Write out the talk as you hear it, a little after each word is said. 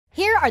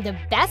Here are the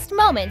best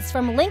moments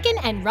from Lincoln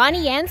and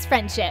Ronnie Anne's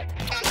friendship.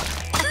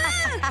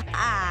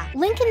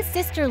 Lincoln's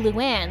sister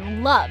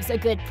Luann loves a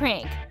good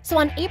prank, so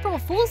on April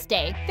Fool's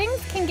Day, things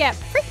can get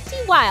pretty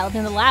wild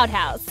in the Loud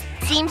House.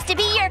 Seems to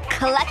be your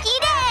clucky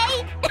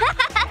day!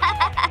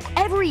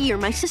 Every year,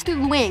 my sister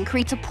Luann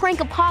creates a prank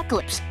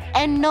apocalypse,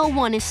 and no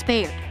one is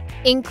spared.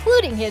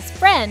 Including his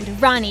friend,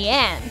 Ronnie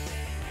Anne.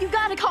 You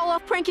gotta call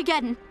off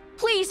Prankageddon.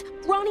 Please,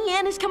 Ronnie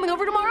Anne is coming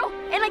over tomorrow,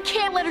 and I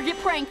can't let her get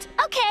pranked.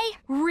 Okay.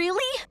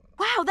 Really?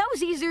 Wow, that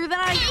was easier than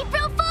I...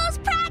 April Fool's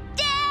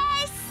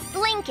practice!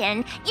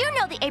 Lincoln, you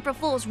know the April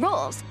Fool's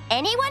rules.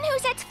 Anyone who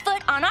sets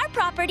foot on our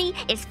property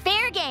is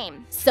fair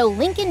game. So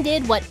Lincoln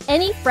did what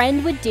any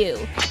friend would do.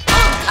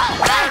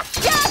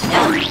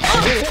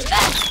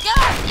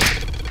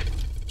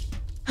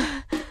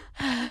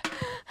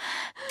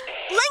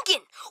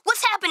 Lincoln,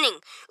 what's happening?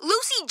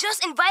 Lucy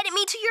just invited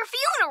me to your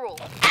funeral.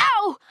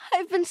 Ow!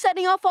 I've been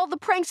setting off all the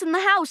pranks in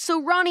the house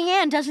so Ronnie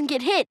Anne doesn't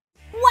get hit.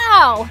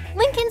 Wow,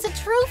 Lincoln's a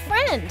true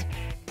friend.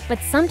 But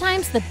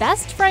sometimes the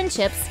best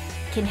friendships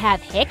can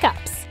have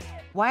hiccups.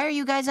 Why are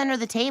you guys under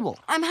the table?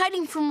 I'm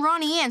hiding from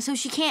Ronnie Anne so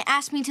she can't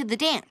ask me to the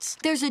dance.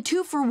 There's a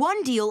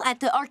 2-for-1 deal at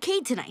the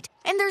arcade tonight,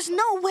 and there's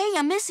no way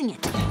I'm missing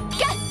it.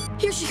 Yeah,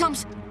 here she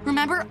comes.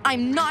 Remember,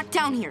 I'm not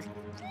down here.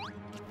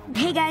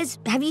 Hey guys,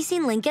 have you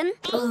seen Lincoln?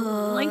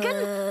 Lincoln?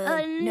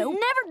 No.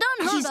 Never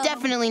done her. He's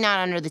definitely not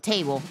under the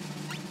table.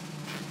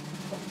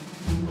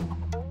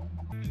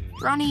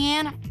 Ronnie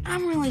Anne,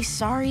 I'm really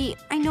sorry.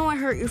 I know I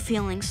hurt your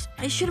feelings.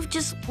 I should have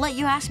just let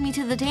you ask me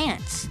to the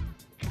dance.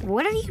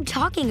 What are you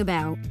talking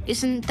about?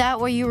 Isn't that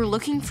why you were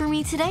looking for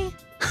me today?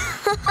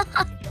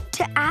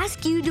 To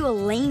ask you to a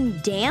lame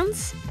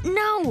dance?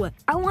 No,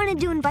 I wanted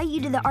to invite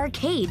you to the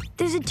arcade.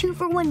 There's a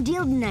 2-for-1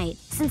 deal tonight.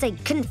 Since I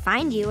couldn't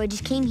find you, I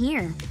just came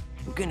here.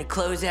 We're gonna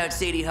close out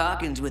Sadie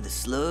Hawkins with a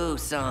slow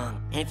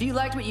song. And if you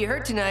liked what you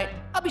heard tonight,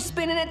 I'll be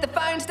spinning at the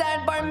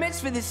Feinstein Bar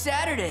Mitzvah this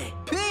Saturday.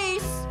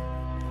 Peace!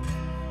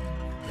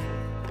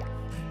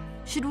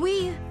 Should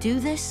we do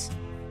this?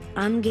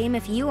 I'm game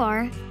if you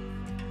are.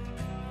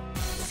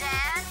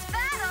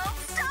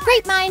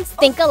 Great minds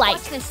think alike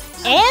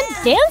and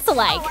dance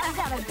alike.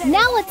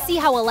 Now let's see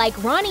how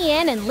alike Ronnie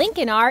Anne and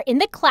Lincoln are in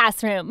the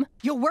classroom.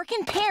 You'll work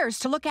in pairs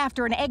to look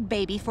after an egg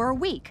baby for a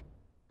week.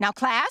 Now,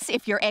 class,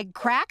 if your egg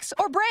cracks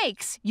or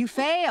breaks, you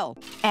fail.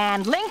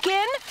 And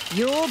Lincoln,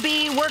 you'll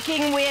be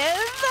working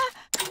with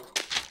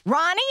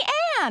Ronnie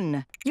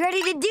Anne. You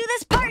ready to do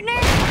this, partner?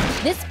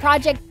 This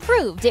project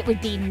proved it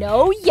would be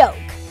no yoke.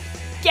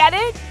 Get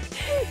it?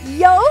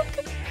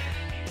 Yoke?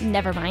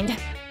 Never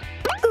mind.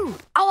 Ooh,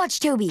 I'll watch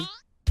Toby.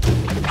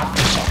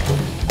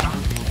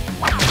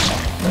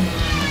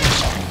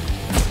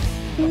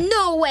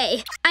 No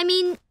way! I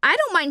mean, I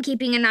don't mind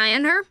keeping an eye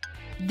on her.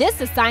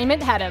 This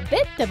assignment had a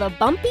bit of a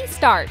bumpy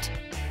start.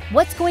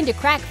 What's going to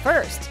crack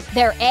first?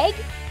 Their egg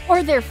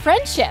or their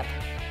friendship?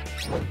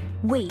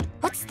 Wait,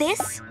 what's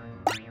this?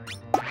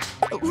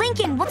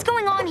 Lincoln, what's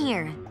going on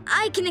here?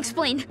 I can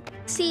explain.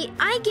 See,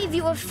 I gave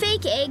you a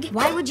fake egg.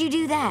 Why would you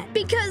do that?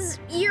 Because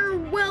you're,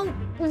 well,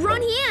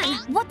 Ronnie Anne.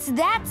 What's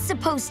that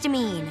supposed to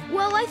mean?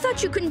 Well, I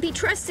thought you couldn't be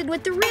trusted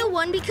with the real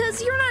one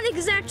because you're not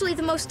exactly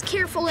the most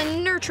careful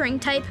and nurturing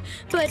type,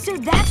 but... So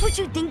that's what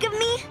you think of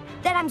me?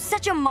 That I'm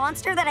such a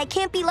monster that I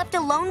can't be left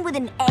alone with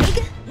an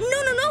egg?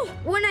 No.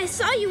 When I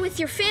saw you with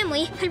your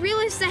family, I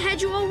realized I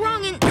had you all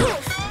wrong and...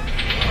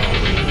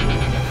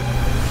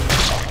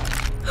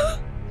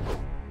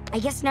 I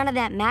guess none of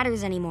that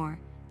matters anymore.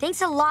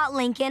 Thanks a lot,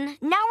 Lincoln.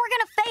 Now we're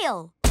gonna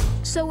fail.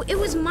 So it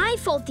was my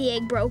fault the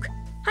egg broke.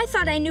 I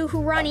thought I knew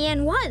who Ronnie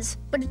Anne was,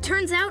 but it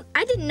turns out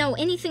I didn't know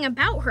anything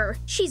about her.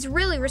 She's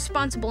really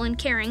responsible and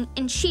caring,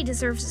 and she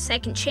deserves a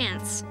second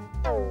chance.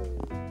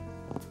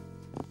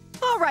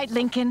 All right,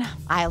 Lincoln,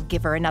 I'll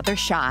give her another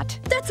shot.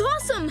 That's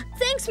awesome!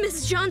 Thanks,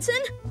 Mrs.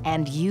 Johnson.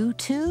 And you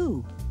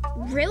too.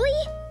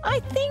 Really?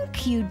 I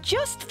think you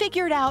just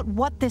figured out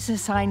what this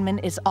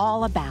assignment is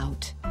all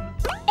about.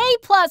 A+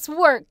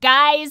 work,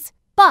 guys!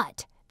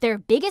 But their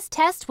biggest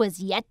test was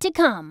yet to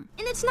come.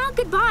 And it's not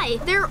goodbye.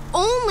 They're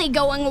only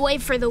going away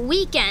for the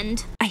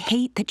weekend. I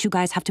hate that you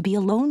guys have to be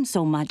alone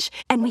so much,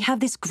 and we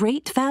have this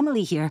great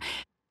family here.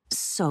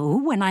 So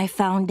when I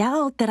found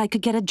out that I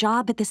could get a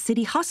job at the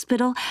city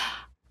hospital,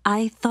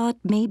 I thought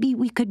maybe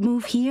we could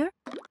move here.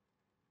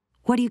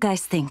 What do you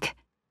guys think?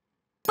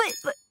 But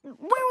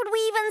where would we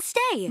even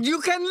stay?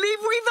 You can live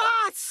with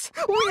us!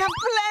 We have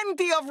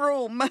plenty of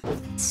room!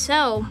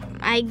 So,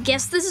 I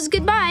guess this is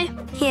goodbye.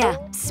 Yeah,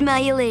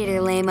 smell you later,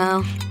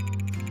 lame-o.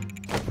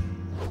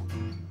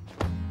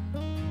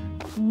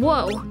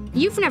 Whoa,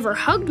 you've never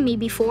hugged me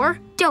before.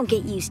 Don't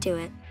get used to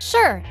it.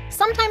 Sure,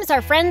 sometimes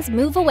our friends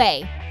move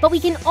away, but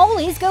we can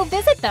always go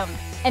visit them.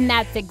 And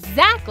that's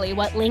exactly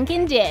what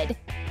Lincoln did.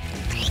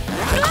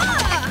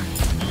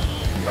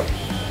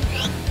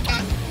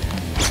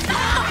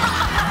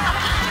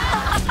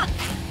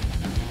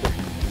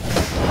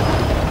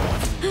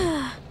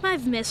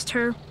 I've missed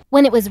her.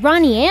 When it was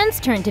Ronnie Anne's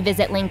turn to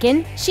visit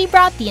Lincoln, she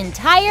brought the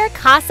entire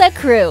Casa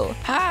crew.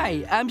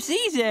 Hi, I'm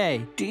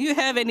CJ. Do you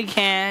have any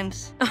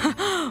cans?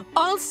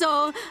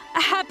 Also,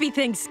 happy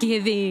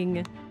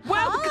Thanksgiving.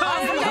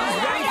 Welcome!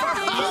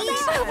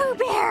 Boo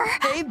Bear!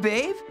 Hey,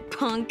 babe.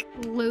 Punk.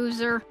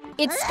 Loser.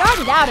 It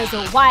started out as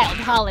a wild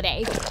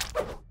holiday.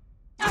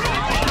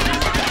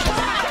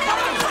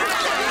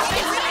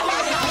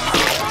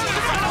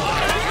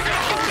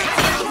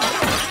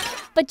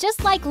 But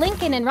just like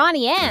Lincoln and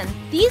Ronnie Anne,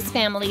 these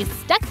families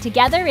stuck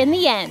together in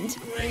the end.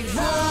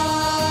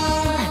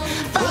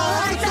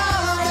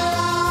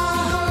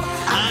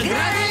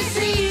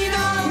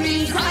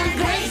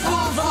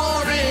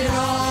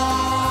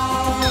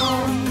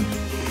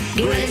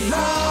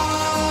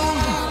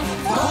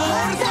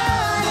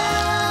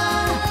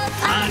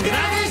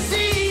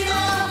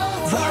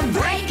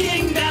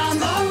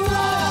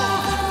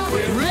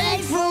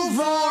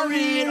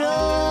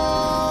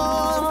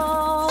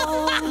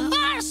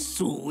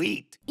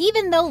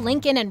 Even though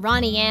Lincoln and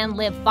Ronnie Anne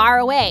live far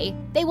away,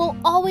 they will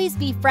always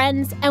be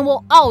friends and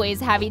will always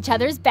have each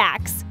other's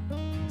backs.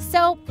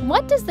 So,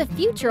 what does the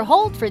future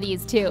hold for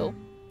these two?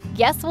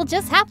 Guess we'll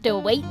just have to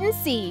wait and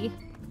see.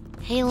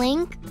 Hey,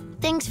 Link.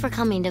 Thanks for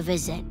coming to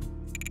visit.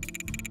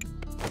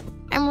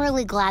 I'm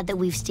really glad that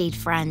we've stayed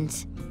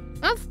friends.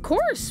 Of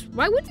course.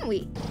 Why wouldn't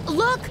we?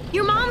 Look,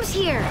 your mom's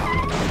here.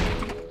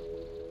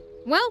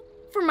 Well,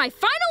 for my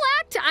final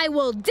act, I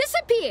will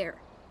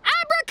disappear.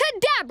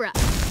 Abracadabra!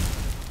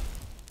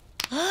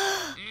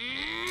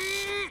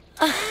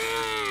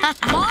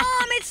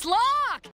 Mom, it's locked!